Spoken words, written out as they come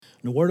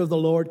And the word of the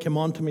Lord came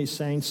unto me,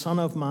 saying, Son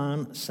of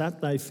man,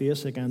 set thy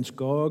face against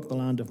Gog, the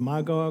land of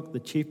Magog, the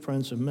chief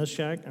prince of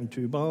Meshech and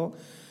Tubal,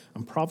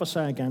 and prophesy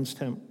against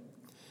him,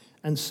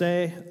 and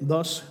say,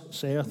 Thus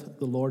saith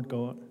the Lord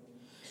God,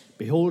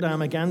 Behold, I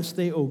am against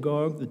thee, O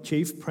Gog, the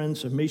chief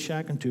prince of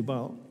Meshech and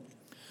Tubal.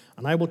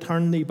 And I will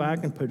turn thee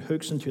back and put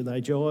hooks into thy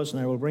jaws,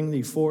 and I will bring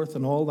thee forth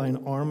and all thine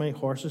army,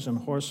 horses and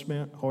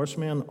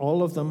horsemen,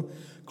 all of them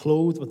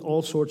clothed with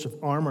all sorts of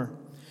armor,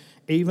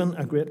 even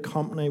a great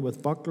company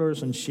with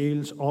bucklers and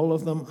shields, all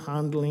of them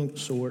handling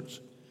swords.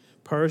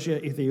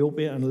 Persia,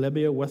 Ethiopia, and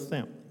Libya with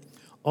them,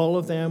 all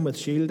of them with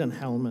shield and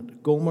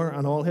helmet. Gomer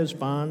and all his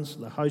bands,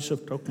 the house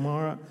of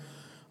Tokmara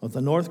of the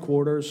north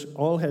quarters,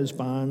 all his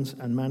bands,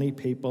 and many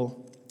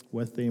people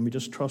with them. We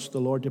just trust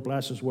the Lord to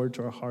bless his word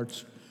to our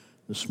hearts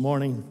this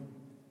morning.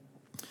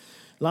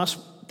 Last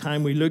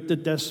time we looked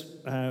at this,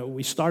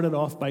 we started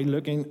off by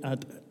looking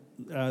at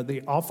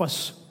the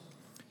office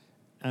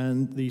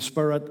and the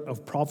spirit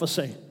of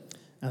prophecy.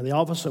 And the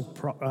office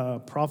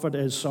of prophet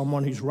is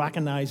someone who's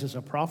recognized as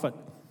a prophet.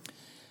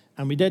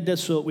 And we did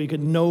this so that we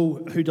could know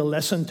who to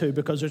listen to,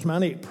 because there's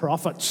many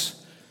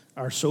prophets,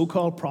 or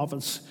so-called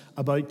prophets,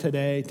 about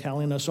today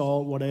telling us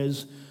all what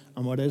is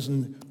and what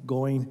isn't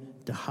going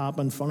to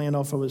happen. Funny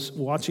enough, I was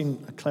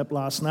watching a clip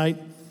last night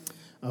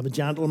of a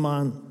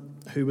gentleman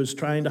who was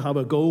trying to have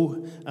a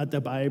go at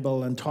the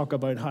Bible and talk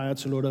about how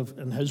it's a load of,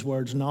 in his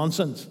words,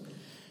 nonsense.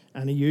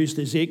 And he used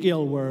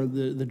Ezekiel, where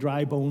the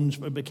dry bones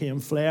became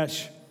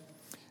flesh.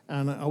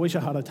 And I wish I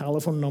had a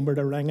telephone number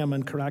to ring him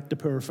and correct the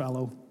poor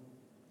fellow.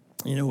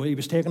 You know, he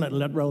was taking it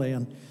literally,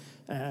 and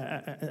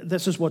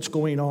this is what's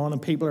going on,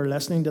 and people are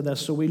listening to this.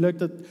 So we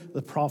looked at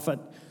the prophet.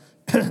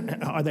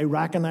 Are they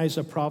recognized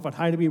as a prophet?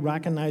 How do we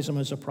recognize them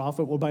as a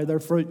prophet? Well, by their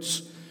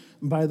fruits,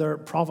 by their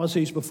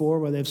prophecies before,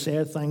 where they've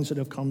said things that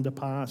have come to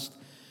pass.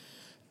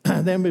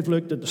 Then we've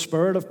looked at the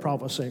spirit of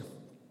prophecy.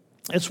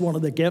 It's one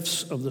of the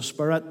gifts of the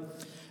Spirit.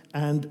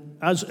 And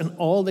as in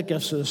all the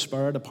gifts of the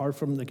Spirit, apart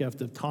from the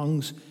gift of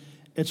tongues,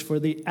 it's for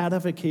the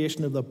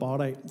edification of the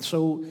body.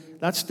 So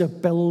that's to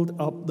build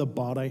up the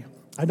body.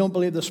 I don't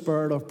believe the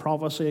spirit of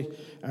prophecy,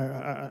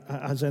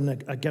 as in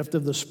a gift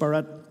of the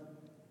Spirit,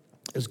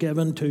 is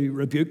given to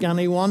rebuke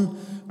anyone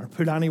or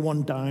put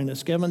anyone down.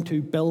 It's given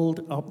to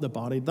build up the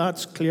body.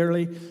 That's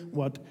clearly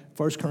what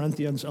 1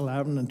 Corinthians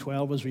 11 and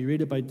 12, as we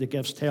read about the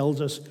gifts,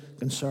 tells us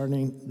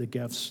concerning the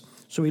gifts.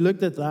 So we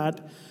looked at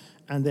that.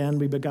 And then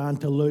we began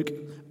to look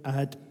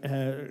at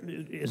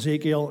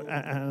Ezekiel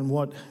and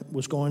what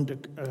was going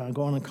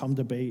to come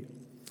to be.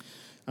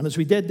 And as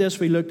we did this,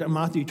 we looked at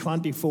Matthew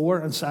 24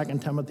 and 2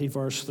 Timothy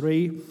verse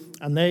 3.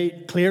 And they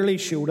clearly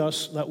showed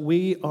us that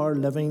we are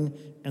living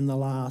in the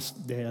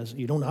last days.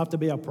 You don't have to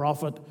be a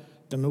prophet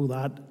to know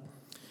that.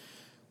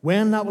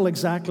 When that will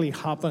exactly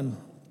happen,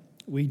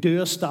 we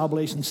do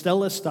establish and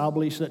still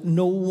establish that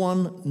no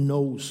one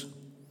knows.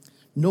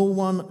 No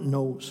one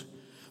knows.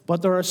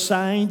 But there are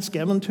signs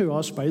given to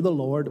us by the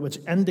Lord which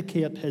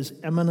indicate his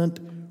imminent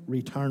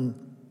return.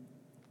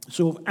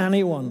 So if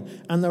anyone,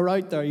 and they're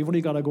out there, you've only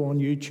got to go on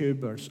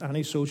YouTube or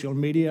any social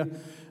media,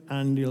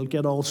 and you'll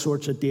get all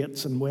sorts of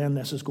dates and when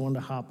this is going to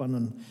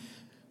happen.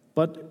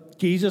 But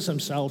Jesus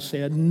himself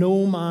said,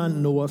 no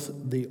man knoweth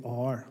the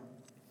hour.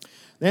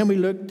 Then we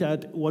looked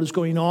at what is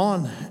going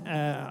on,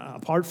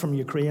 apart from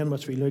Ukraine,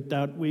 which we looked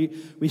at.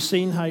 We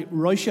seen how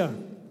Russia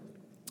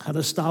had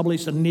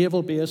established a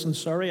naval base in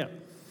Syria.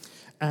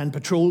 And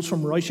patrols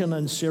from Russian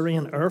and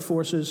Syrian air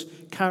forces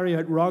carry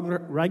out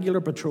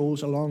regular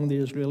patrols along the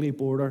Israeli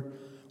border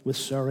with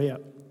Syria.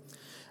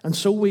 And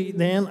so we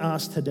then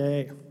ask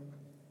today,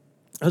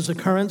 has the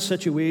current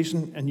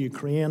situation in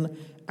Ukraine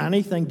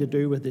anything to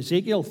do with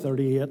Ezekiel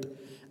 38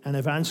 and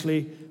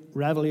eventually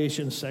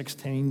Revelation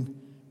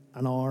 16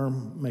 and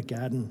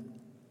Armageddon?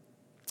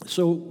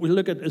 So we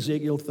look at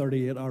Ezekiel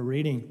 38, our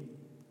reading.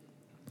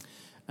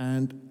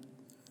 And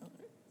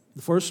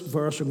the first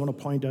verse I'm going to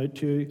point out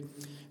to you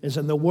is,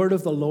 and the word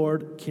of the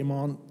Lord came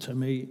on to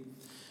me.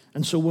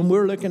 And so when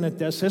we're looking at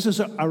this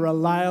is a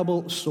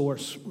reliable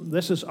source.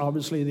 This is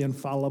obviously the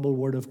infallible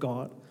word of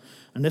God.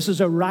 And this is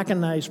a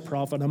recognized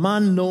prophet, a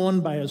man known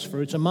by his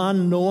fruits, a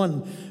man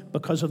known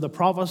because of the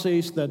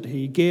prophecies that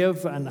he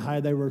gave and how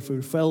they were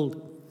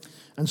fulfilled.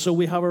 And so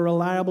we have a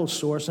reliable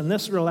source, and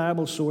this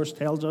reliable source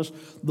tells us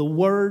the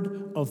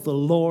word of the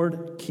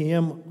Lord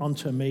came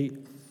unto me.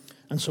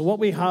 And so what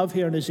we have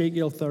here in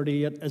Ezekiel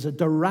 38 is a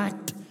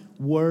direct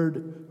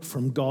word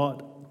from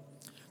God,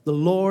 the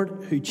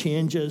Lord who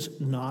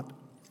changes not.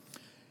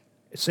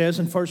 It says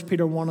in 1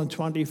 Peter 1 and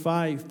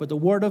 25, but the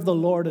word of the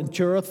Lord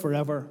endureth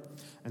forever,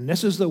 and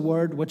this is the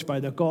word which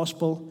by the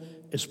gospel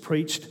is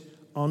preached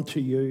unto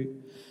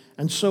you.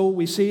 And so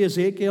we see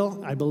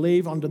Ezekiel, I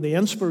believe, under the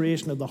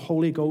inspiration of the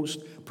Holy Ghost,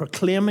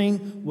 proclaiming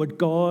what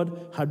God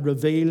had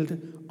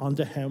revealed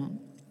unto him.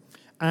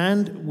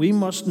 And we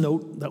must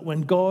note that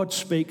when God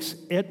speaks,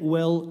 it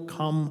will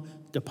come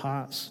to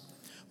pass.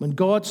 When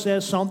God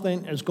says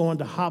something is going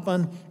to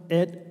happen,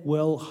 it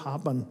will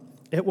happen.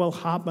 It will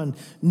happen.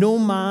 No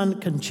man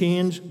can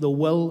change the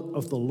will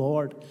of the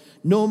Lord.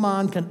 No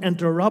man can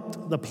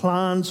interrupt the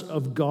plans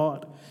of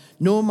God.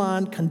 No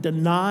man can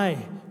deny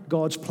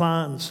God's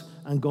plans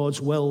and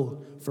God's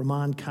will for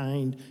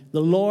mankind.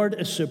 The Lord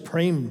is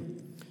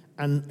supreme,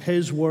 and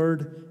his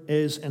word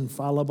is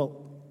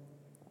infallible.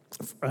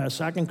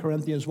 2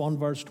 Corinthians 1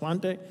 verse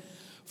 20,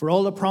 for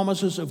all the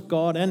promises of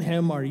God in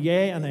him are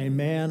yea and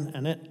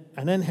amen,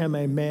 and in him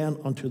amen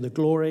unto the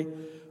glory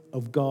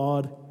of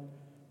God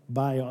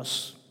by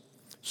us.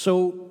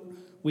 So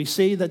we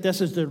see that this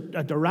is a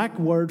direct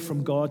word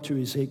from God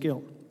to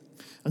Ezekiel.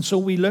 And so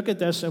we look at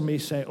this and we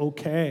say,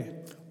 okay,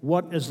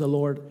 what is the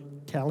Lord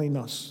telling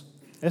us?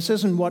 This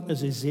isn't what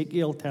is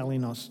Ezekiel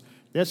telling us.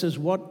 This is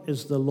what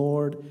is the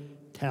Lord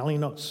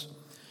telling us.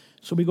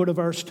 So we go to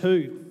verse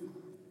 2.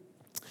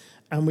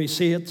 And we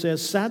see it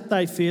says, set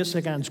thy face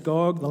against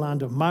Gog, the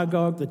land of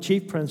Magog, the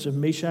chief prince of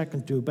Meshech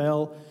and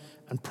Tubal,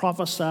 and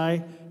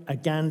prophesy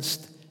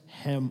against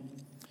him.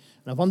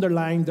 And I've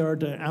underlined there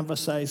to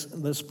emphasize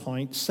this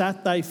point.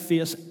 Set thy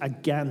face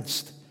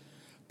against.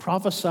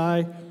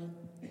 Prophesy,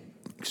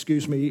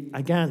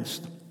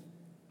 against.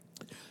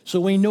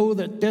 So we know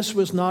that this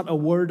was not a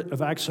word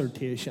of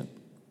exhortation,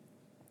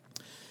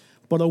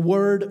 but a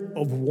word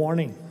of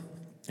warning.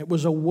 It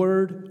was a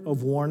word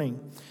of warning.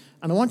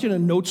 And I want you to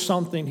note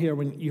something here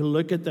when you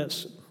look at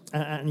this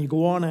and you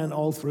go on and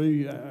all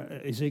through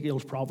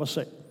Ezekiel's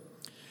prophecy.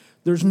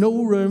 There's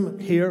no room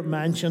here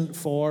mentioned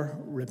for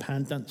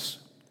repentance.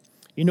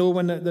 You know,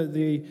 when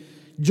the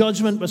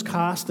judgment was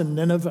cast in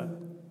Nineveh,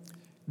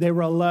 they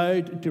were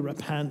allowed to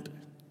repent.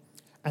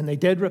 And they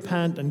did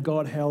repent, and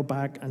God held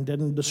back and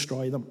didn't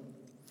destroy them.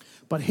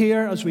 But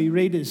here, as we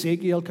read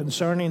Ezekiel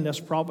concerning this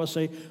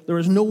prophecy, there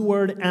is no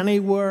word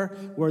anywhere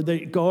where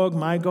the Gog,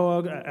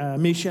 Magog,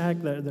 Meshach,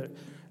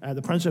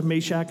 the prince of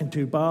Meshach and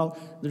Tubal,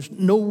 there's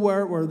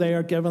nowhere where they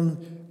are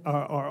given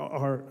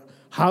or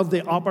have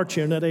the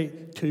opportunity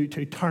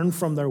to turn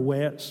from their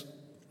ways.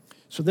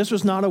 So this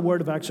was not a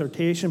word of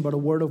exhortation, but a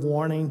word of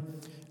warning,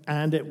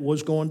 and it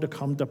was going to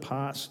come to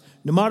pass.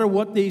 No matter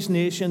what these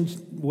nations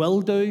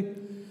will do,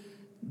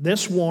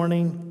 this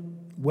warning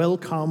will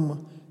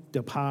come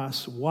to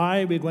pass.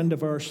 Why? We go into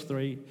verse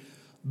 3.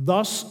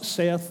 Thus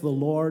saith the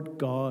Lord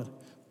God,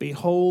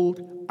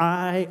 behold,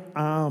 I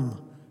am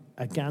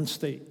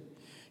against thee.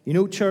 You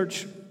know,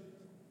 church,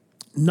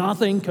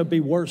 nothing could be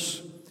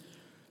worse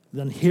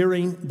than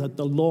hearing that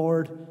the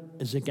Lord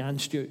is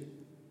against you.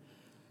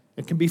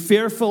 It can be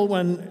fearful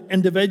when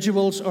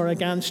individuals are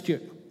against you.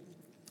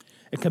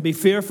 It can be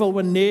fearful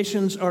when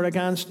nations are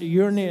against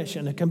your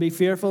nation. It can be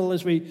fearful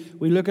as we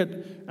look at,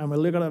 and we'll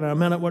look at it in a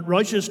minute, what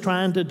Russia's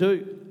trying to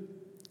do.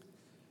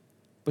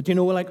 But you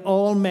know, like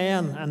all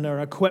men and their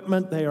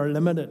equipment, they are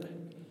limited.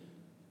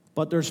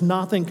 But there's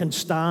nothing can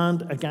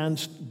stand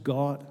against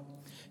God.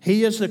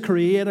 He is the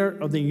creator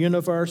of the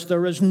universe.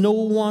 There is no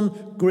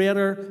one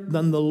greater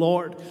than the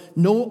Lord.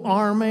 No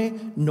army,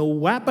 no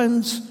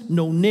weapons,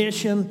 no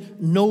nation,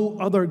 no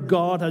other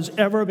God has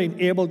ever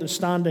been able to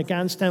stand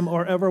against him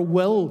or ever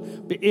will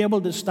be able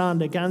to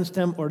stand against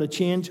him or to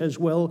change his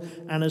will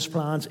and his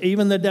plans.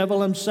 Even the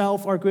devil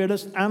himself, our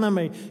greatest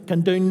enemy, can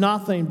do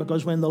nothing,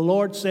 because when the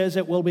Lord says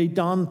it will be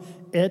done,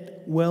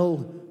 it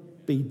will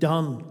be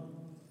done.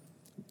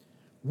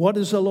 What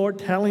is the Lord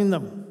telling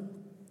them?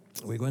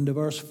 We go into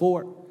verse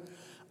 4.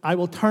 I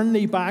will turn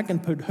thee back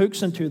and put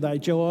hooks into thy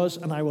jaws,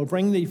 and I will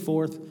bring thee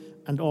forth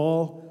and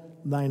all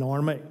thine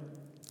army.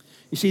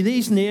 You see,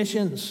 these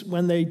nations,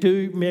 when they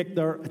do make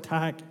their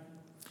attack,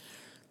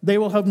 they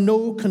will have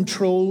no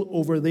control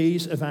over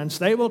these events.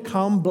 They will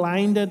come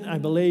blinded, I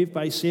believe,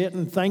 by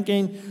Satan,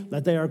 thinking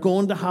that they are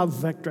going to have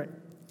victory.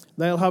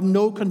 They'll have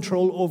no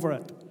control over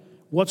it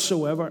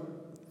whatsoever.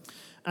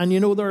 And you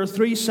know, there are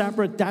 3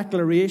 separate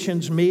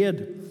declarations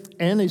made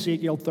in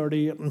Ezekiel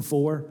 38 and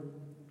 4.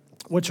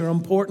 Which are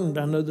important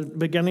and at the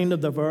beginning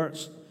of the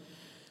verse.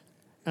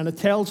 And it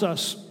tells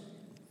us,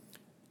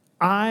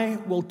 I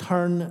will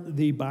turn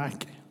thee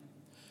back.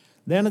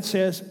 Then it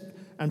says,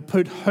 and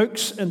put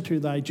hooks into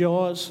thy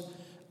jaws,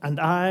 and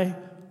I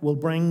will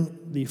bring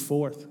thee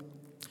forth.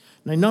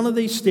 Now, none of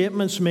these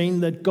statements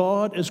mean that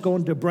God is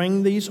going to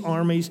bring these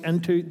armies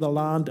into the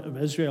land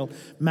of Israel.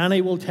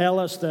 Many will tell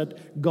us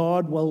that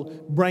God will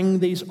bring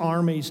these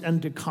armies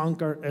in to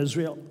conquer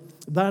Israel.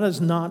 That is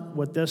not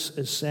what this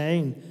is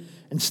saying.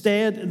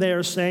 Instead, they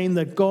are saying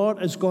that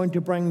God is going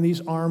to bring these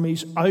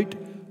armies out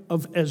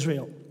of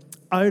Israel.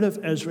 Out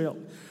of Israel.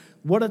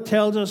 What it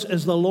tells us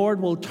is the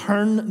Lord will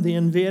turn the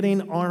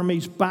invading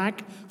armies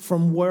back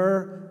from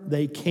where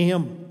they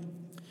came.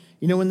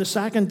 You know, in the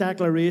second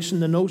declaration,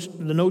 the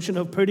notion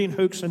of putting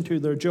hooks into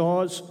their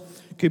jaws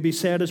could be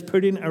said as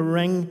putting a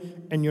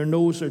ring in your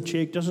nose or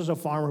cheek, just as a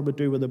farmer would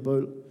do with a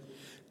bull.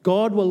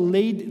 God will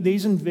lead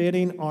these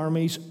invading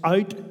armies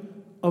out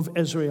of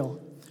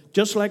Israel.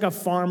 Just like a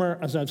farmer,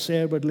 as I've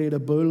said, would lead a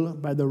bull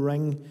by the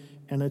ring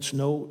in its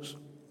nose.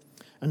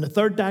 And the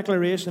third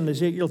declaration in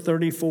Ezekiel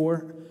 38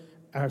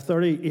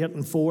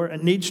 and 4,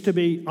 it needs to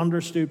be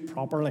understood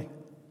properly.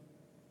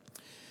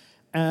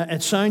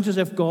 It sounds as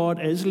if God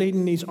is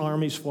leading these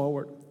armies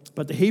forward.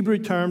 But the Hebrew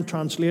term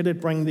translated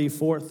bring thee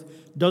forth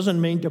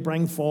doesn't mean to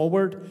bring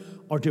forward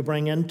or to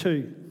bring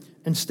into.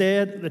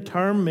 Instead, the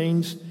term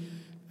means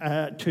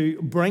to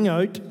bring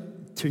out,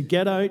 to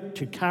get out,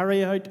 to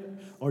carry out,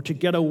 or to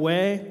get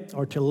away,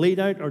 or to lead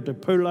out, or to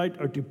pull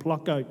out, or to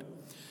pluck out.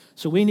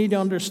 So we need to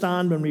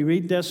understand when we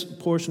read this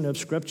portion of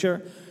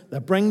Scripture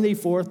that bring thee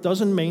forth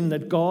doesn't mean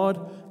that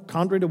God,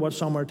 contrary to what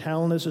some are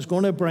telling us, is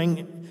going to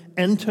bring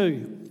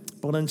into,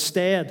 but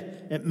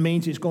instead it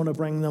means he's going to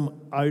bring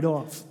them out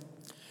of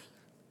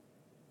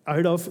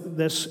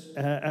this,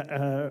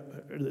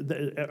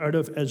 out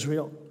of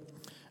Israel.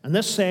 And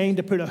this saying,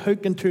 to put a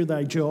hook into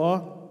thy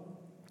jaw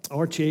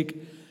or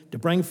cheek, to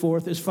bring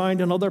forth, is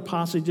found in other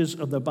passages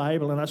of the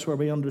Bible, and that's where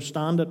we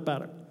understand it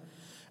better.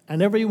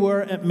 And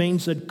everywhere it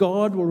means that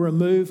God will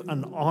remove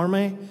an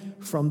army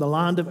from the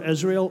land of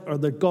Israel, or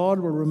that God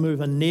will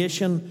remove a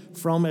nation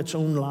from its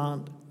own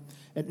land.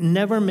 It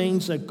never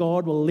means that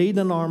God will lead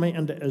an army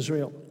into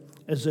Israel.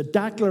 It's a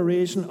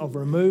declaration of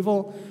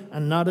removal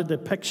and not a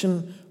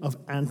depiction of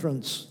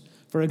entrance.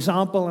 For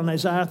example, in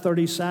Isaiah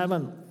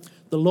 37,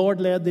 the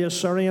Lord led the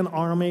Assyrian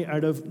army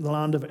out of the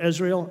land of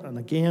Israel, and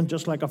again,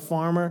 just like a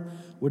farmer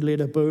would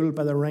lead a bull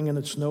by the ring in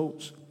its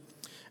nose.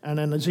 And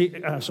in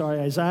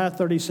Isaiah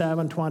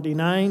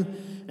 37:29,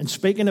 and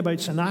speaking about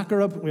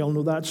Sennacherib, we all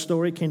know that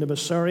story, king of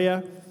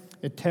Assyria,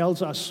 it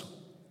tells us,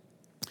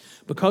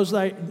 because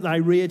thy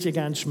rage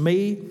against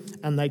me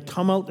and thy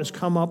tumult is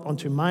come up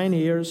unto mine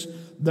ears,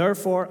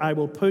 therefore I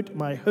will put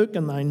my hook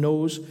in thy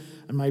nose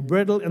and my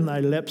bridle in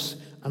thy lips,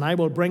 and I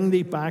will bring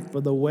thee back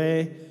by the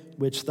way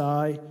which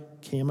thou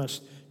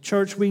camest.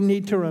 Church, we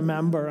need to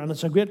remember, and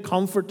it's a great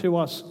comfort to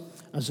us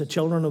as the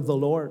children of the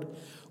Lord,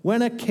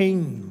 when a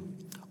king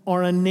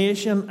or a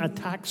nation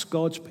attacks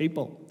God's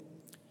people,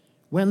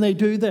 when they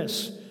do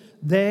this,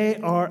 they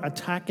are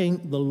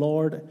attacking the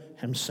Lord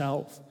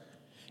himself.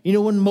 You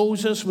know, when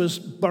Moses was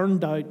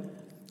burned out,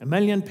 1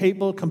 million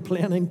people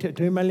complaining to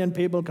 2 million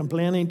people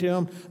complaining to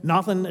him,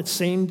 nothing it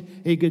seemed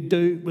he could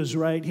do was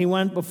right. He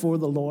went before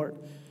the Lord,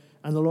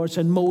 and the Lord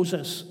said,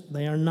 Moses,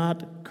 they are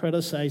not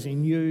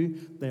criticizing you,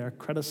 they are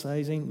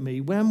criticizing me.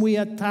 When we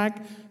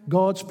attack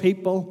God's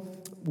people,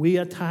 we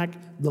attack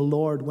the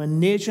Lord. When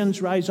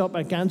nations rise up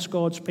against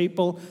God's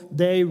people,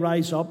 they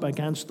rise up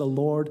against the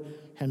Lord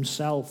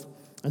himself.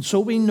 And so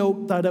we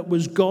note that it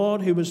was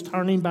God who was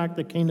turning back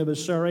the king of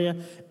Assyria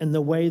in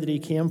the way that he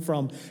came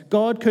from.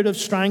 God could have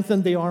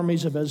strengthened the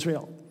armies of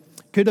Israel,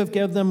 could have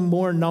given them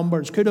more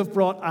numbers, could have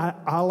brought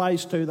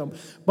allies to them.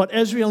 But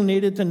Israel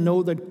needed to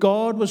know that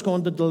God was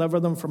going to deliver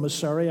them from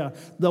Assyria.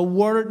 The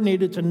world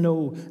needed to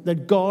know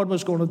that God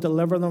was going to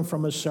deliver them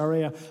from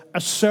Assyria.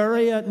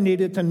 Assyria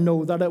needed to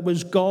know that it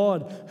was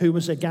God who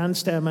was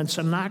against them. And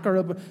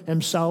Sennacherib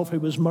himself, who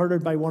was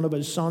murdered by one of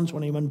his sons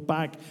when he went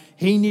back,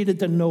 he needed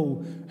to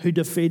know who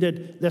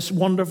defeated this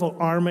wonderful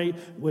army,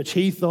 which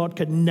he thought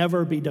could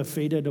never be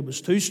defeated. It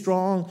was too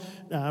strong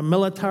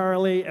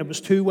militarily, it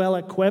was too well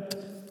equipped,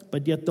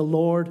 but yet the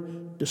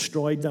Lord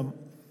destroyed them.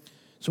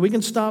 So we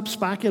can stop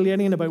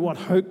speculating about what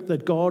hook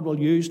that God will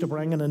use to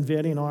bring an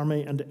invading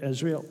army into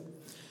Israel.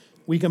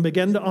 We can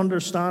begin to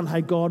understand how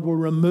God will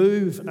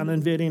remove an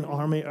invading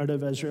army out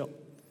of Israel.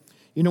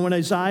 You know, in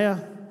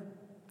Isaiah,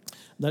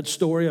 that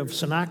story of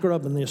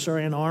Sennacherib and the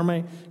Assyrian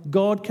army,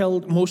 God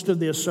killed most of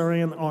the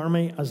Assyrian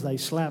army as they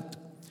slept.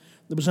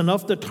 There was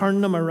enough to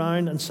turn them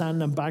around and send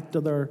them back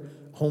to their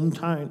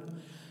hometown.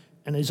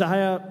 In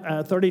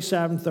Isaiah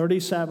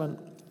 37:37,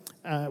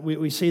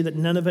 we see that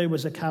Nineveh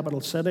was the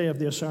capital city of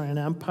the Assyrian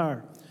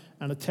Empire.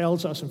 And it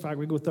tells us, in fact,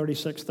 we go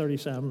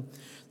 36:37,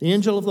 the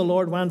angel of the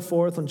Lord went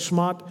forth and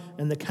smote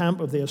in the camp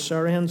of the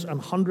Assyrians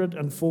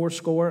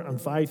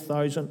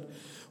 185,000.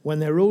 When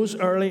they rose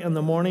early in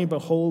the morning,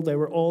 behold, they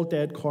were all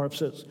dead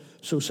corpses.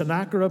 So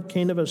Sennacherib,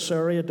 king of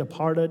Assyria,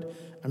 departed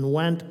and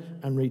went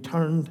and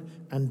returned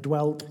and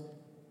dwelt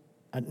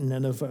at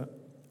Nineveh.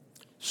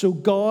 So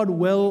God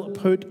will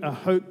put a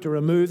hook to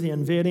remove the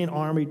invading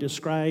army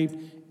described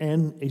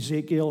in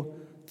Ezekiel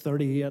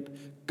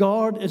 38.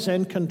 God is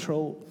in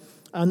control.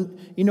 And,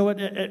 you know,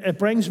 it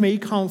brings me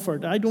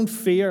comfort. I don't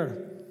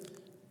fear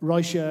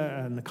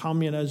Russia and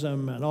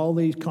communism and all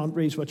these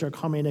countries which are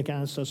coming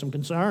against us. I'm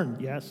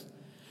concerned, yes.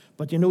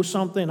 But you know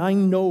something? I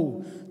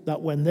know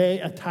that when they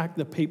attack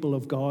the people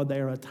of God, they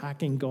are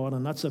attacking God,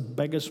 and that's the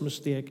biggest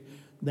mistake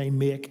they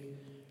make.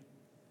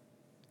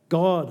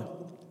 God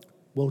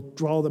will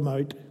draw them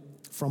out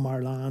from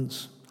our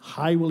lands.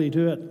 How will he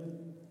do it?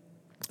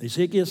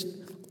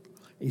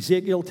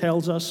 Ezekiel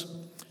tells us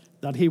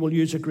that he will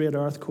use a great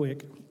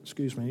earthquake.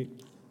 Excuse me.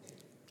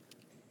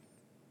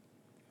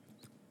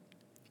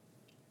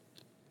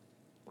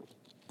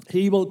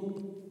 He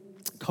will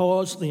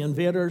cause the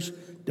invaders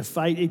to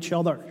fight each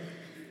other.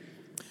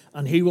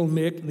 And he will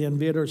make the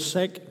invaders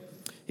sick.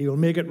 He will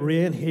make it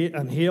rain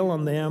and hail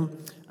on them.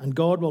 And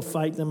God will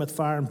fight them with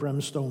fire and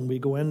brimstone. We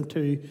go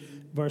into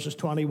verses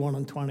 21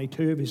 and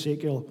 22 of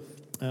Ezekiel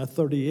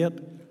 38.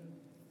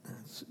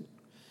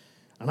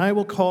 And I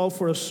will call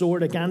for a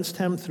sword against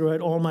him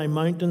throughout all my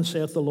mountains,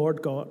 saith the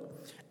Lord God.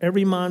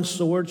 Every man's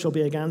sword shall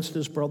be against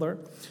his brother,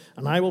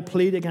 and I will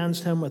plead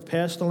against him with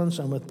pestilence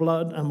and with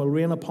blood, and will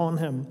rain upon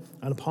him,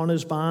 and upon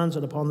his bands,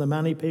 and upon the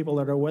many people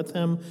that are with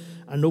him,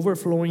 an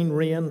overflowing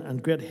rain,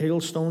 and great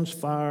hailstones,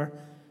 fire,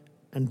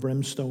 and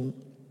brimstone.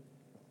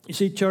 You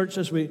see, church,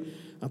 as we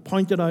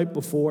pointed out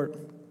before,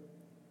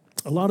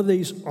 a lot of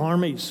these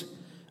armies,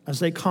 as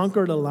they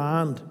conquer the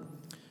land,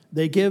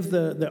 they give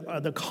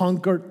the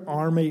conquered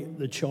army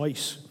the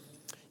choice.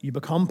 You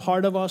become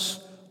part of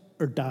us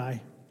or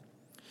die.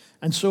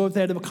 And so if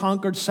they'd have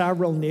conquered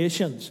several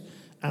nations,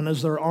 and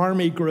as their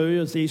army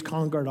grew, as these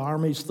conquered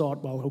armies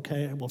thought, well,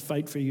 okay, we'll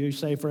fight for you,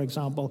 say, for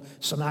example,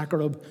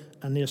 Sennacherib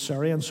and the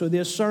Assyrians. So the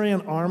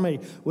Assyrian army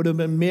would have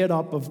been made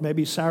up of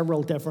maybe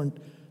several different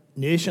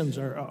nations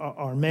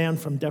or men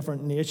from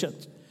different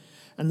nations.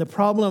 And the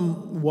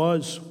problem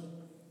was,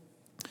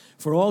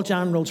 for all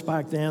generals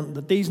back then,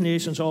 that these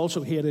nations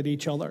also hated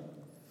each other.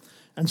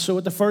 And so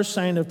at the first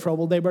sign of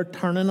trouble, they were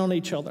turning on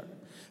each other.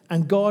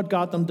 And God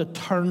got them to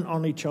turn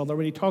on each other.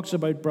 When he talks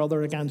about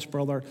brother against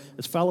brother,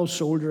 it's fellow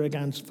soldier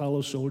against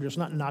fellow soldier. It's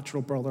not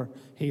natural brother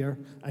here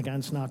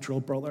against natural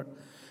brother.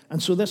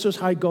 And so this is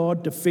how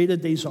God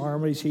defeated these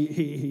armies.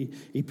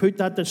 He put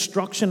that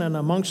destruction in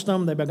amongst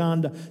them. They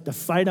began to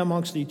fight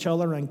amongst each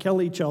other and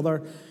kill each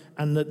other.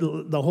 And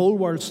the whole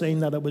world seen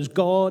that it was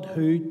God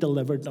who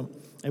delivered them.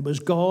 It was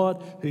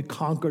God who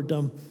conquered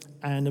them.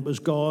 And it was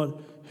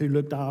God who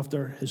looked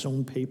after his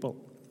own people.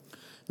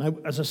 Now,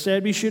 as I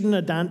said, we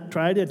shouldn't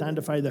try to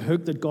identify the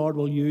hook that God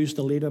will use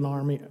to lead an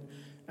army,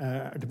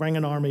 to bring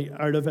an army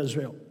out of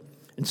Israel.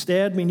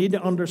 Instead, we need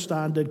to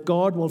understand that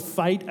God will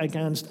fight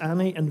against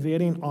any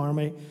invading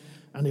army,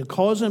 and he'll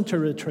cause them to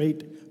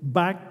retreat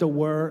back to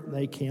where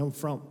they came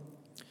from.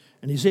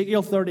 In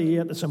Ezekiel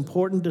 38, it's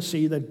important to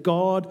see that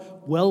God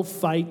will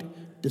fight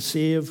to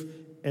save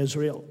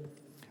Israel.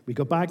 We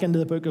go back into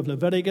the book of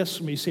Leviticus,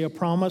 and we see a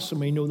promise, and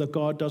we know that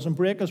God doesn't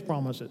break his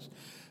promises.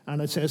 And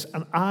it says,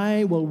 and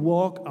I will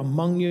walk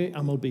among you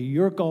and will be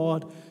your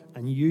God,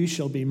 and you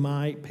shall be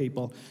my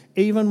people.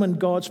 Even when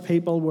God's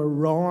people were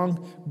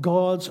wrong,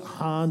 God's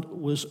hand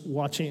was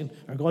watching,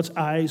 or God's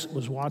eyes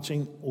was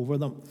watching over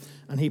them.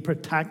 And he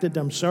protected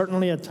them.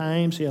 Certainly at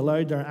times he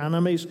allowed their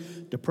enemies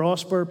to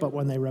prosper, but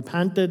when they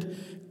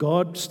repented,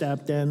 God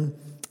stepped in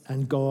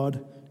and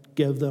God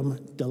gave them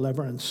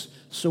deliverance.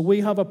 So we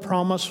have a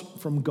promise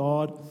from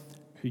God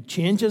who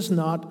changes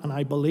not, and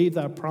I believe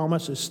that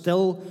promise is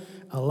still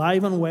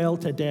alive and well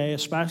today,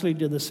 especially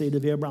to the seed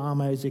of Abraham,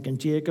 Isaac, and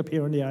Jacob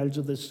here in the Isles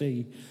of the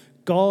Sea.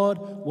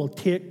 God will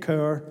take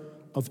care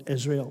of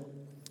Israel.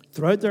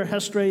 Throughout their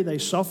history, they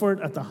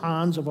suffered at the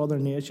hands of other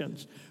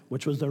nations,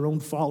 which was their own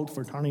fault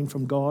for turning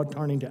from God,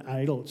 turning to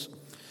idols.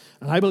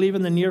 And I believe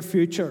in the near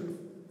future,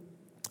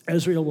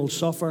 Israel will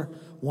suffer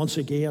once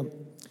again.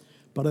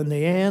 But in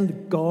the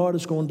end, God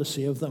is going to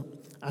save them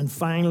and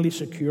finally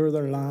secure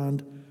their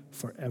land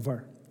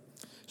forever.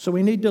 So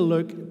we need to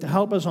look to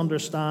help us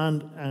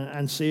understand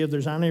and see if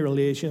there's any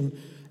relation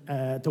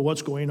to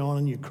what's going on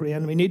in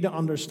Ukraine. We need to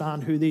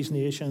understand who these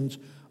nations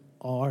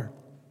are.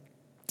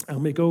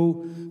 And we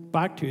go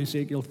back to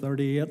Ezekiel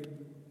 38,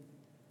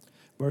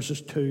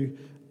 verses 2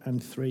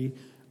 and 3.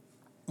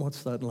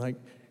 What's that like?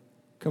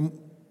 I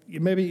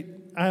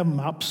have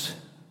maps.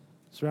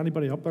 Is there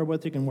anybody up there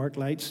with you can work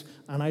lights?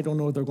 And I don't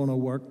know if they're going to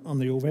work on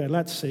the overhead.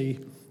 Let's see.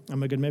 And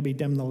we can maybe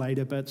dim the light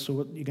a bit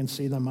so you can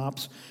see the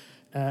maps.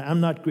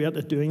 I'm not great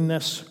at doing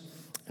this,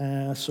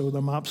 so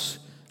the maps,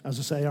 as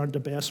I say, aren't the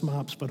best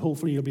maps, but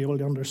hopefully you'll be able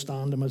to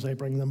understand them as I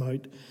bring them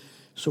out.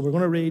 So we're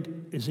going to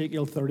read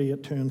Ezekiel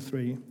 38, 2 and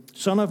 3.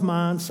 Son of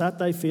man, set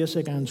thy face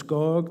against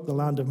Gog, the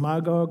land of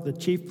Magog, the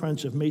chief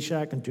prince of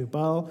Meshach and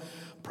Tubal.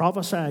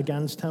 Prophesy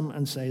against him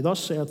and say,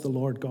 Thus saith the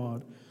Lord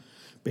God,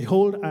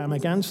 Behold, I am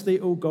against thee,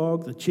 O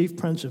Gog, the chief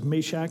prince of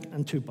Meshach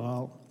and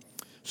Tubal.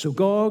 So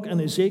Gog in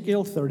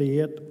Ezekiel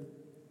 38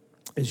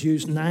 is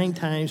used 9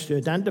 times to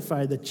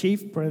identify the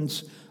chief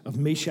prince of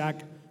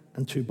Meshach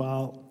and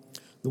Tubal.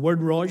 The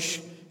word Rosh,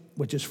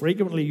 which is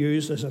frequently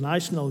used as a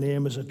national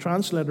name, is a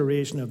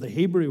transliteration of the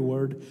Hebrew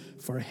word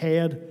for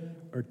head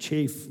or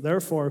chief.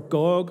 Therefore,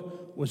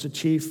 Gog was a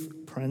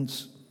chief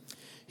prince.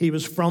 He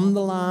was from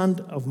the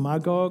land of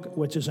Magog,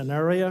 which is an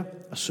area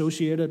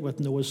associated with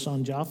Noah's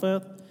son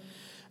Japheth.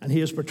 And he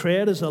is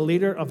portrayed as a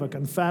leader of a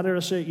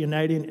confederacy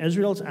uniting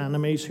Israel's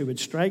enemies who would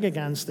strike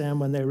against them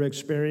when they were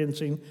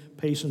experiencing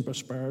peace and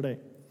prosperity.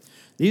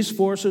 These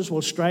forces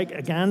will strike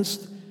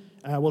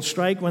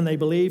when they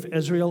believe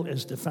Israel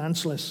is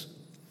defenseless.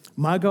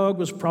 Magog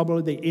was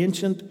probably the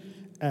ancient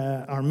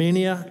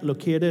Armenia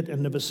located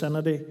in the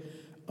vicinity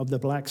of the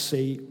Black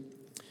Sea.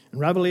 In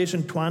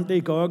Revelation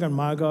 20, Gog and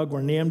Magog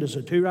were named as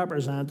the 2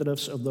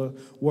 representatives of the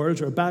world's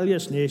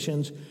rebellious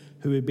nations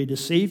who would be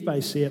deceived by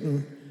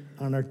Satan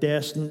and are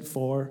destined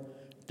for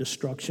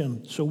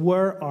destruction. So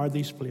where are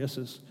these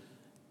places?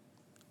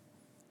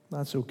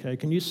 That's okay.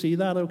 Can you see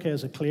that okay?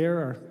 Is it clear,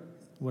 or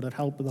would it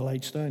help with the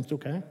lights down? It's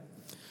okay.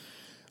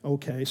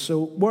 Okay,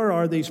 so where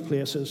are these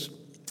places?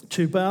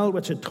 Tubal,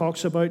 which it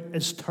talks about,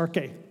 is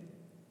Turkey.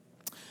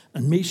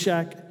 And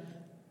Meshach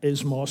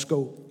is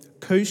Moscow.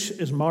 Cush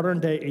is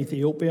modern-day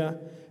Ethiopia.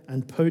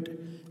 and Put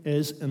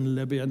is in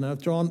Libya. Now,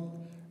 John,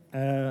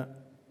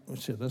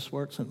 let's see if this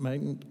works. It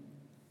mightn't.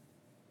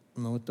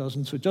 No, it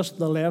doesn't. So just to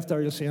the left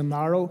there, you'll see an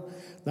arrow.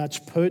 That's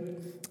Put,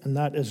 and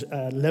that is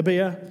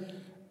Libya,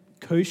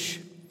 Cush.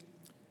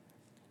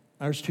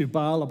 There's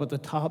Tubal up at the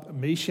top,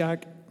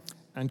 Meshach,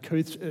 and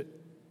Cush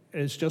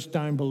is just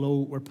down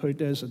below where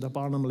Put is at the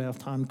bottom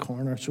left-hand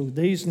corner. So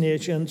these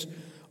nations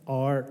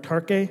are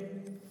Turkey,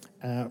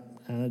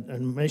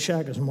 and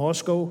Meshach is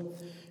Moscow,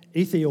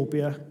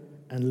 Ethiopia,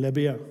 and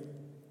Libya.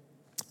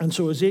 And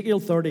so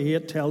Ezekiel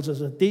 38 tells us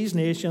that these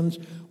nations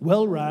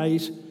will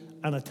rise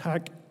and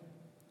attack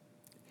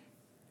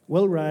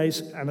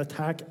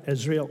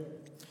Israel.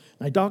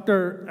 Now,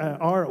 Dr.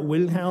 R.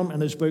 Wilhelm,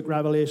 in his book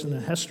Revelation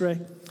and History,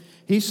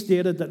 he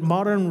stated that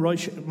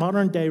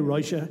modern-day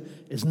Russia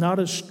is not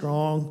as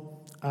strong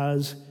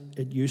as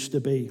it used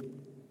to be.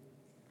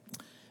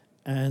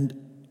 And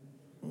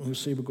we'll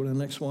see, we'll go to the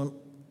next one.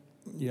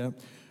 Yeah.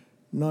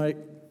 Now, I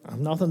have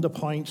nothing to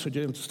point, so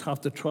you just have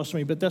to trust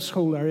me. But this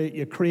whole area,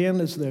 Ukraine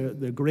is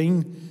the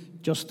green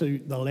just to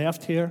the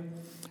left here.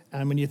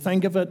 And when you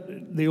think of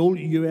it, the old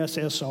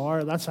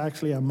USSR, that's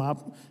actually a map,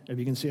 if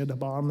you can see at the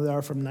bottom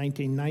there, from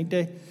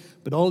 1990.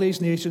 But all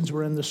these nations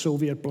were in the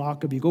Soviet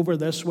bloc. If you go over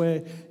this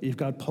way, you've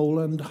got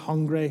Poland,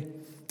 Hungary,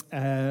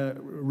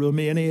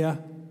 Romania,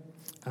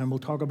 and we'll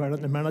talk about it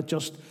in a minute,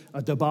 just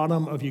at the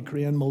bottom of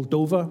Ukraine,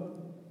 Moldova.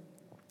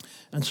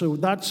 And so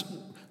that's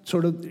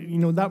sort of,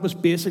 that was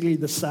basically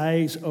the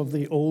size of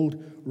the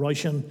old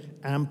Russian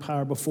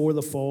Empire before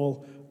the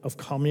fall of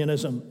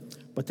communism.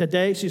 But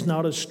today she's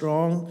not as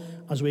strong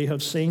as we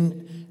have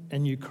seen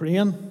in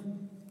Ukraine.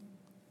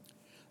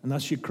 And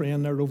that's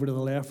Ukraine there over to the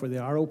left with the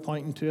arrow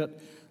pointing to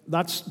it.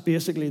 That's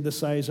basically the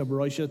size of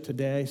Russia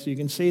today. So you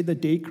can see the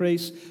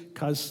decrease,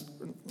 because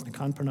I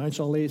can't pronounce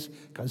all these,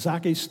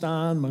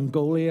 Kazakhstan,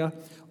 Mongolia,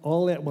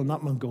 all that, well,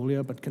 not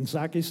Mongolia, but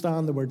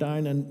Kazakhstan, they were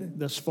down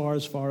in as far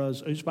as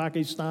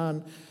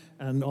Uzbekistan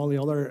and all the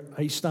other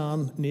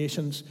Istan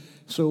nations.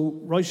 So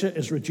Russia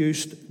is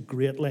reduced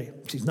greatly.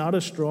 She's not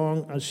as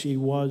strong as she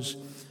was,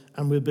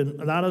 and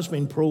that has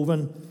been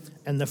proven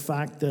in the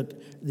fact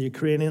that the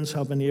Ukrainians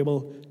have been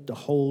able to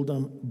hold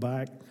them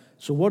back.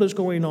 So what is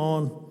going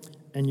on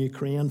in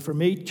Ukraine? For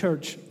me,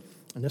 church,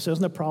 and this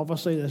isn't a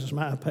prophecy, this is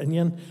my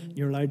opinion,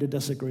 you're allowed to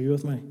disagree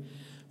with me,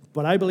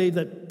 but I believe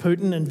that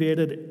Putin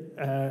invaded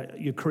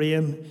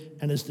Ukraine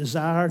in his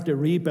desire to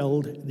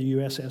rebuild the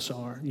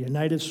USSR, the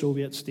United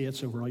Soviet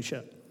States of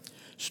Russia.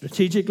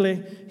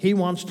 Strategically, he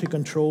wants to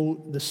control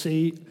the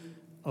Sea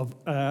of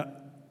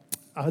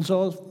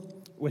Azov,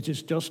 which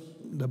is just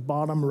the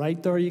bottom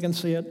right there, you can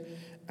see it,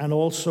 and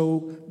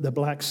also the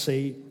Black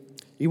Sea.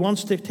 He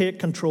wants to take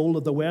control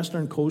of the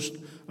western coast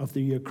of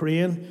the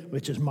Ukraine,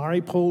 which is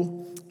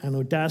Mariupol, and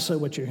Odessa,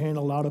 which you're hearing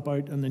a lot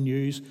about in the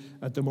news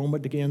at the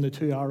moment. Again, the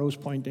two arrows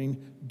pointing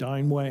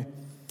downway.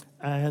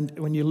 And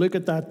when you look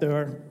at that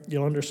there,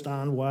 you'll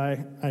understand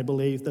why I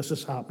believe this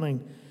is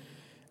happening.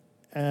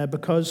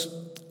 Because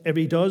if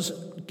he does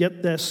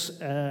get this,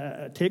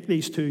 take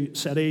these two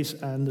cities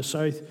and the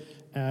south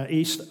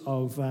east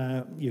of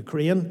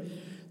Ukraine,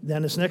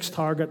 then his next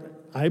target,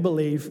 I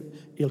believe,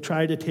 he'll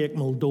try to take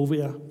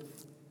Moldova,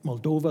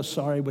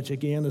 which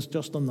again is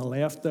just on the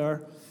left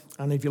there.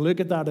 And if you look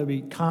at that, if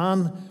he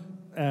can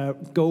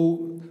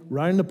go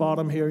round the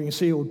bottom here, you can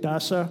see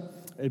Odessa.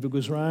 If he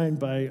goes round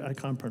by, I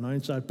can't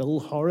pronounce that,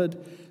 Belhorod,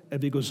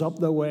 if he goes up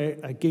the way,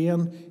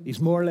 again, he's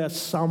more or less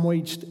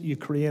sandwiched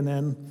Ukraine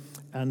in.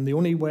 And the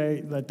only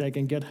way that they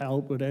can get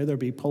help would either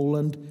be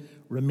Poland,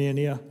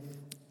 Romania,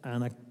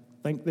 and I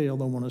think the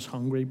other one is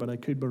Hungary, but I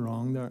could be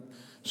wrong there.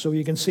 So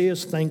you can see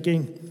his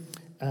thinking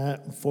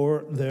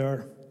for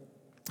there.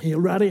 He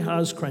already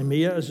has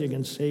Crimea, as you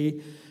can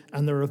see,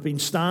 and there have been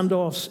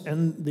standoffs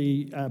in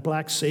the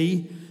Black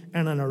Sea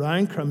in and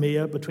around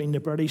Crimea between the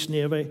British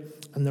Navy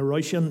and the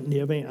Russian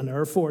Navy and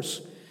Air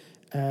Force.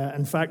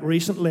 In fact,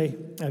 recently,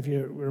 if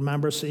you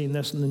remember seeing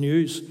this in the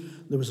news,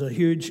 there was a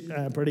huge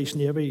British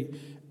Navy,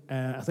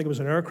 I think it was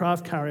an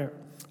aircraft carrier,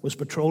 was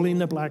patrolling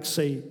the Black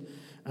Sea,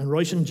 and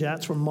Russian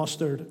jets were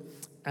mustered,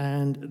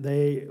 and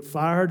they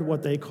fired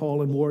what they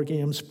call in war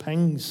games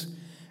pings.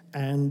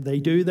 And they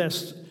do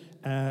this,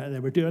 they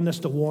were doing this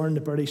to warn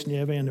the British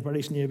Navy, and the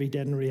British Navy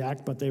didn't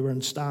react, but they were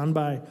in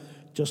standby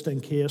just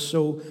in case.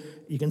 So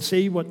you can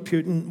see what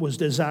Putin was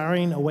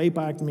desiring way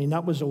back. I mean,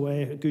 that was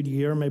a good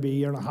year, maybe a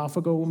year and a half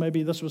ago,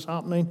 maybe this was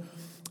happening.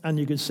 And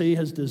you could see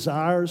his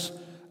desires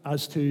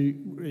as to,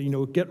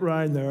 get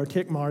round there,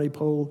 take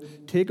Mariupol,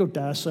 take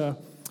Odessa,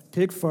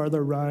 take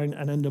further round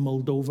and into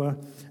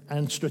Moldova.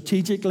 And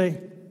strategically,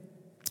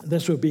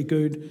 this would be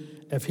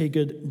good if he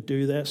could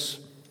do this.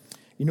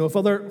 If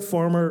other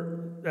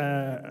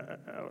former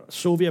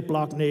Soviet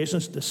bloc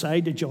nations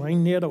decide to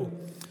join NATO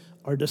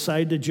or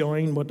decide to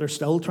join what they're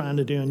still trying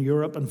to do in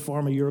Europe and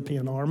form a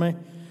European army,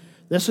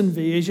 this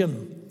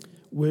invasion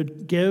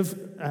would give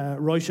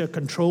Russia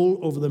control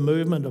over the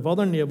movement of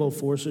other naval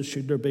forces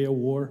should there be a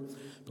war.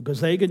 because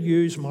they could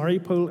use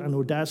Mariupol and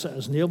Odessa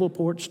as naval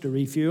ports to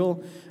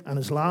refuel and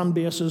as land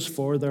bases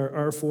for their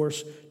air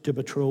force to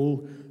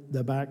patrol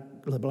the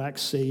Black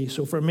Sea.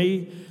 So for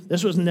me,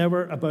 this was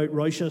never about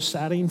Russia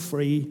setting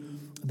free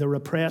the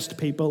repressed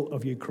people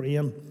of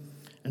Ukraine.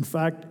 In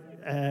fact,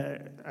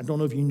 I don't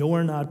know if you know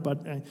or not,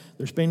 but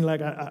there's been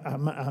like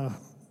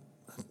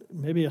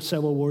maybe a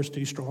civil war is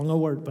too strong a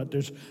word, but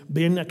there's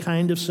been a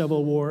kind of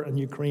civil war in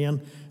Ukraine,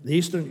 the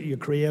eastern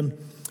Ukraine,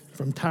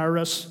 from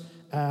terrorists,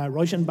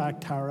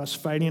 Russian-backed terrorists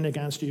fighting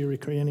against the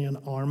Ukrainian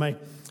army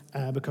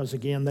because,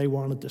 again, they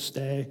wanted to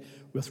stay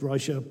with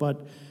Russia.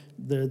 But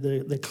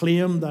the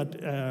claim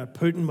that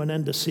Putin went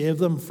in to save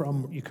them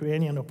from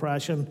Ukrainian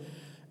oppression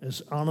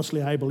is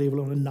honestly, I believe, a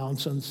lot of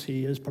nonsense.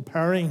 He is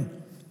preparing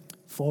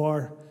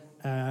for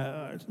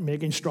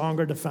making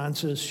stronger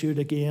defenses should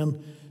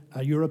again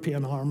a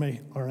European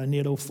army or a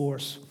NATO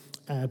force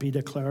be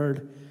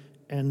declared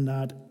in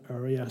that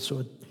area.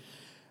 So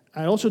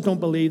I also don't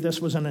believe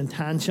this was an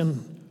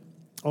intention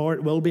or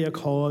it will be a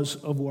cause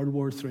of World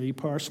War III.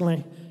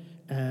 Personally,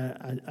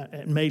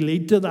 it may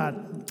lead to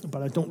that,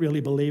 but I don't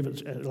really believe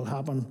it'll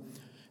happen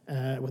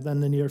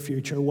within the near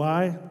future.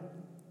 Why?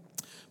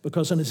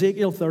 Because in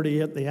Ezekiel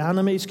 38, the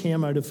enemies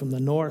came out from the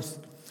north.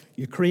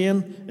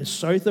 Ukraine is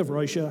south of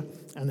Russia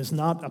and is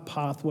not a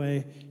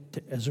pathway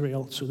to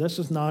Israel. So this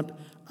is not,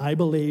 I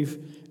believe,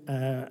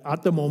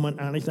 at the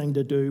moment, anything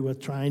to do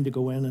with trying to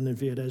go in and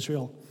invade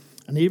Israel.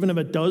 And even if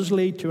it does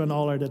lead to an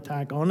all-out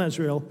attack on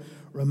Israel,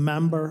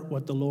 remember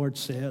what the Lord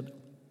said.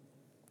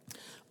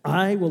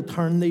 I will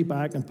turn thee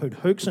back and put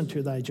hooks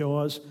into thy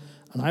jaws,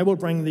 and I will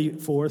bring thee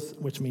forth,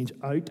 which means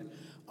out,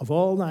 of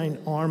all thine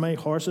army,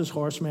 horses,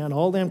 horsemen,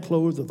 all them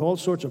clothed with all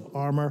sorts of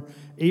armor,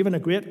 even a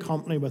great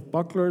company with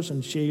bucklers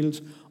and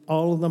shields,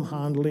 all of them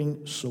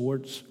handling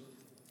swords.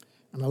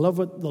 And I love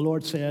what the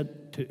Lord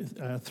said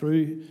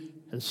through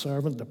his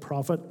servant, the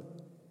prophet.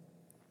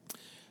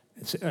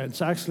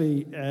 It's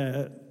actually,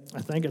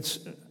 I think it's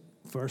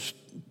verse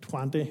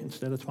 20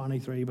 instead of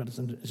 23, but it's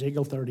in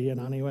Ezekiel 38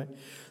 anyway.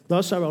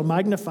 Thus I will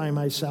magnify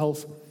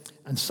myself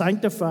and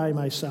sanctify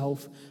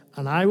myself,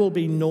 and I will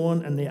be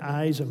known in the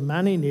eyes of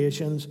many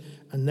nations,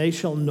 and they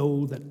shall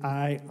know that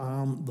I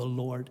am the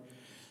Lord.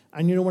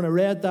 And you know, when I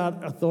read that,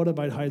 I thought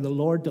about how the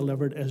Lord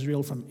delivered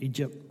Israel from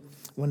Egypt.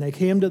 When they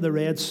came to the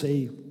Red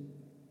Sea,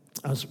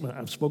 as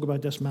I've spoke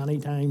about this many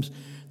times,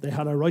 they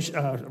had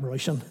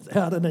they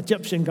had an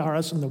Egyptian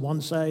garrison to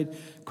one side,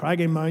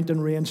 craggy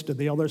mountain range to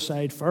the other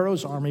side,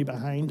 Pharaoh's army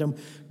behind them.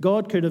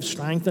 God could have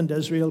strengthened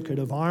Israel, could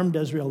have armed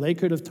Israel. They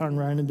could have turned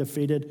around and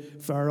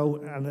defeated Pharaoh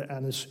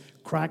and his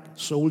crack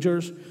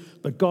soldiers.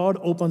 But God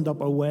opened up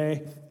a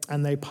way,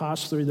 and they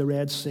passed through the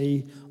Red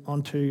Sea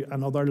onto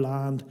another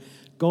land.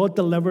 God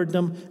delivered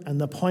them, and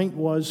the point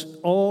was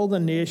all the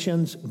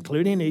nations,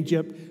 including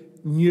Egypt,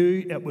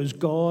 knew it was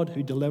God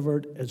who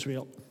delivered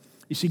Israel.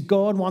 You see,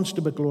 God wants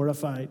to be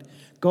glorified.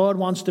 God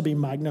wants to be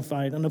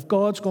magnified. And if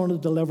God's going to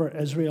deliver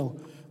Israel,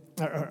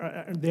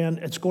 then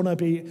it's going to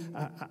be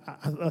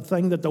a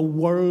thing that the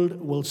world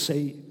will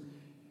see.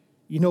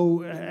 You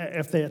know,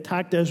 if they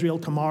attacked Israel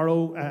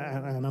tomorrow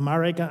and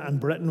America and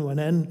Britain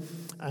went in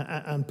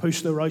and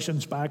pushed the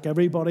Russians back,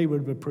 everybody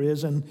would be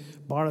praising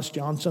Boris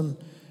Johnson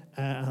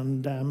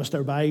and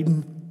Mr.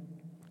 Biden,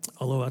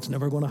 although that's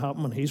never going to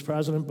happen when he's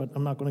president, but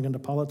I'm not going to get into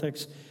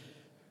politics.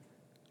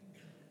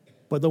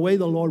 But the way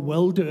the Lord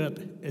will do it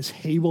is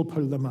he will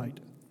pull them out.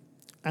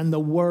 And the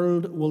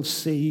world will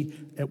see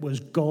it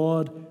was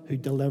God who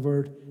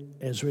delivered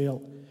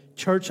Israel.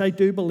 Church, I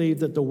do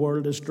believe that the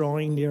world is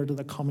drawing near to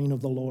the coming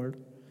of the Lord.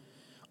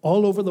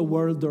 All over the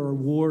world there are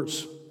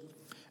wars,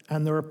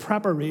 and there are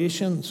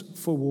preparations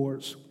for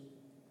wars.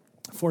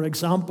 For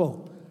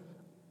example,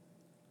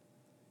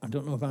 I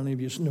don't know if any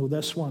of you know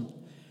this one.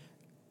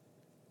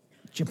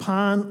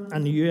 Japan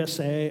and the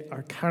USA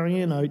are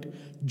carrying out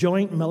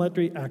joint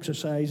military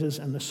exercises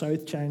in the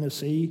South China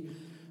Sea,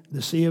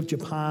 the Sea of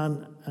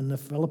Japan, and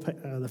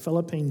the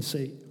Philippine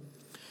Sea.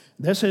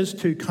 This is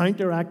to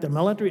counteract the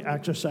military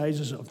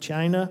exercises of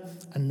China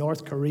and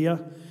North Korea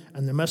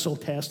and the missile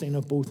testing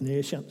of both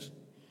nations.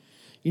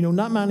 You know,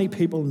 not many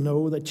people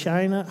know that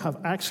China have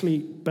actually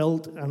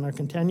built and are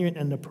continuing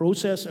in the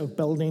process of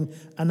building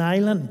an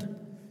island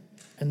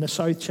in the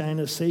South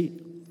China Sea.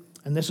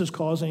 And this is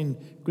causing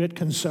great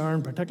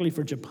concern, particularly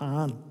for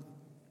Japan.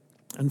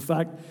 In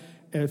fact,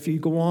 if you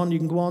go on, you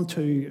can go on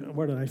to,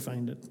 where did I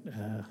find it?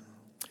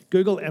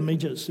 Google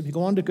Images. If you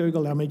go on to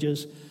Google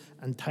Images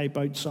and type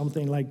out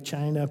something like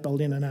China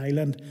building an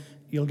island,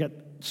 you'll get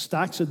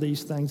stacks of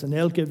these things, and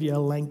they'll give you a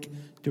link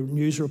to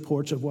news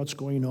reports of what's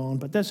going on.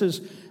 But this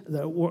is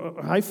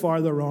how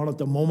far they're on at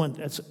the moment.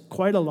 It's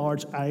quite a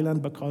large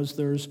island because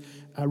there's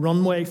a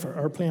runway for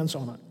airplanes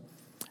on it.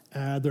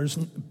 There's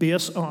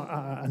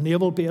a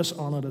naval base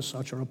on it as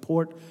such, or a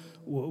port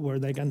where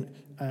they can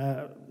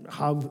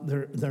have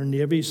their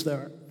navies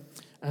there.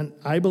 And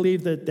I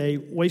believe that they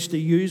wish to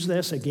use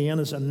this again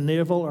as a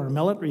naval or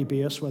military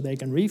base where they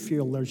can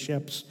refuel their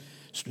ships.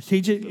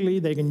 Strategically,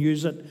 they can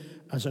use it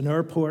as an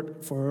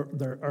airport for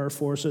their air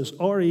forces,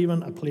 or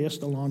even a place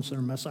to launch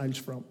their missiles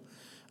from.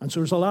 And so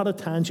there's a lot of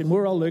tension.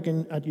 We're all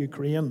looking at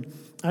Ukraine.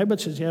 I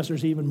would suggest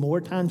there's even more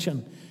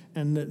tension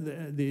in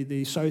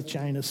the South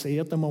China Sea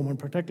at the moment,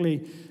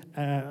 particularly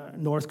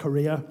North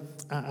Korea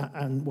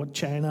and what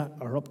China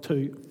are up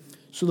to.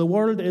 So the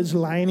world is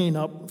lining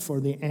up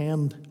for the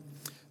end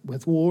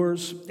with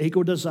wars,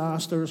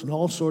 eco-disasters, and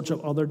all sorts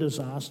of other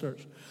disasters.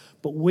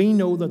 But we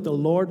know that the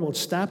Lord will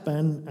step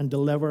in and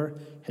deliver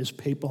his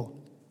people.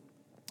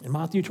 In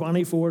Matthew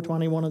 24,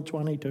 21 and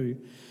 22,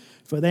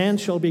 for then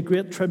shall be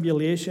great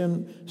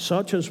tribulation,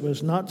 such as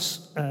was not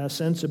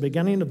since the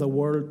beginning of the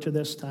world to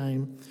this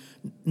time,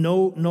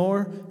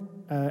 nor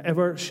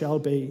ever shall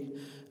be.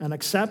 And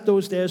except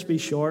those days be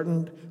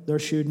shortened, there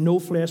should no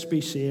flesh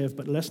be saved.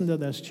 But listen to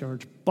this,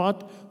 church.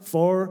 But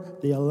for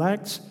the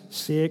elect's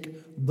sake,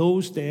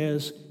 those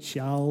days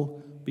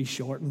shall be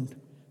shortened.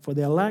 For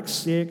the elect's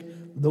sake,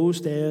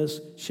 those days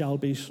shall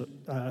be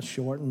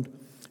shortened.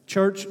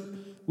 Church,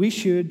 we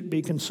should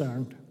be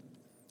concerned,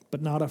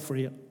 but not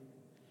afraid.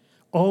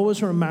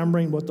 Always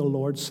remembering what the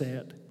Lord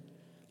said.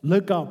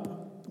 Look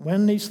up.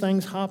 When these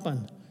things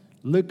happen,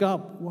 look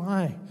up.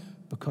 Why?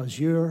 Because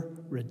your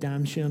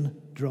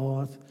redemption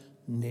draweth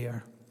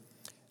near.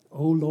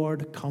 O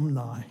Lord, come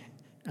now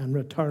and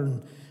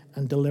return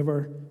and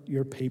deliver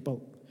your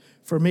people.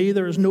 For me,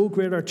 there is no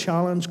greater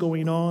challenge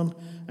going on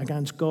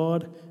against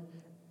God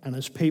and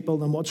his people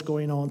than what's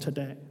going on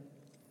today.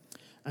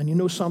 And you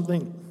know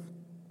something?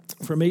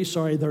 For me,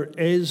 there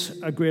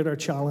is a greater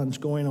challenge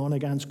going on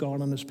against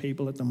God and his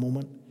people at the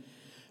moment.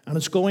 And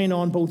it's going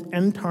on both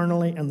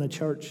internally in the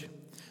church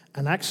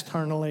and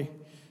externally.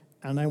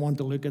 And I want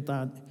to look at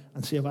that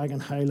and see if I can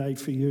highlight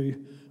for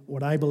you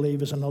what I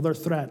believe is another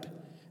threat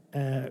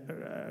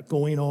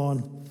going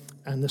on.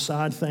 And the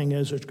sad thing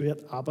is there's great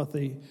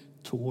apathy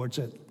towards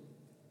it.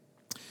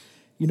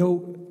 You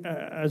know,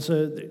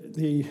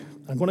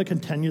 I'm going to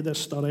continue this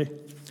study,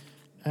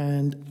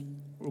 and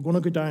we're going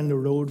to go down the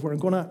road where I'm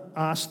going to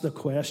ask the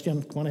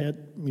question. Go on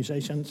ahead,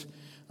 musicians.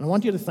 And I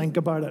want you to think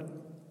about it,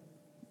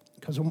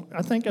 because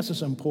I think this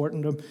is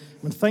important.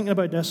 I'm thinking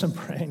about this and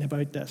praying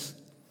about this.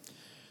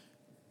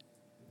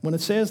 When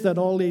it says that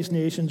all these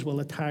nations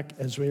will attack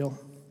Israel,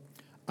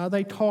 are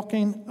they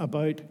talking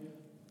about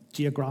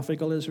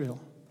geographical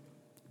Israel?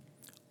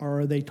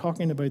 Or are they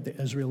talking about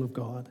the Israel of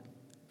God?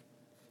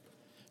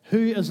 Who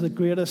is the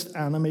greatest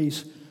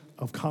enemies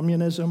of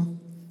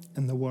communism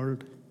in the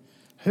world?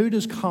 Who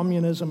does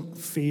communism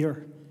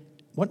fear?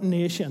 What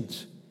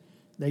nations?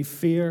 They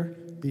fear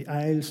the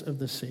Isles of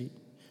the Sea.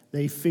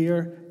 They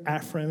fear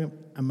Ephraim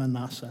and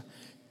Manasseh.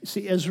 You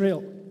see,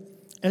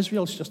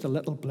 Israel's just a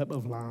little blip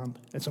of land.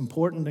 It's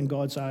important in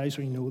God's eyes,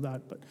 we know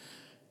that. But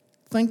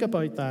think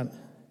about that.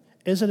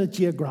 Is it a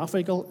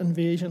geographical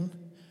invasion,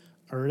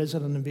 or is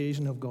it an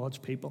invasion of God's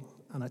people,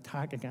 an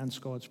attack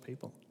against God's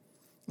people?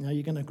 Now,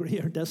 you can agree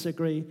or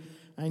disagree.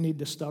 I need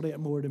to study it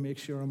more to make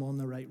sure I'm on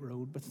the right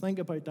road. But think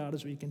about that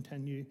as we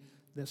continue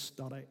this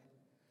study.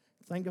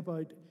 Think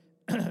about,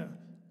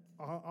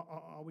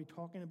 are we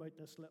talking about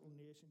this little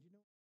nation?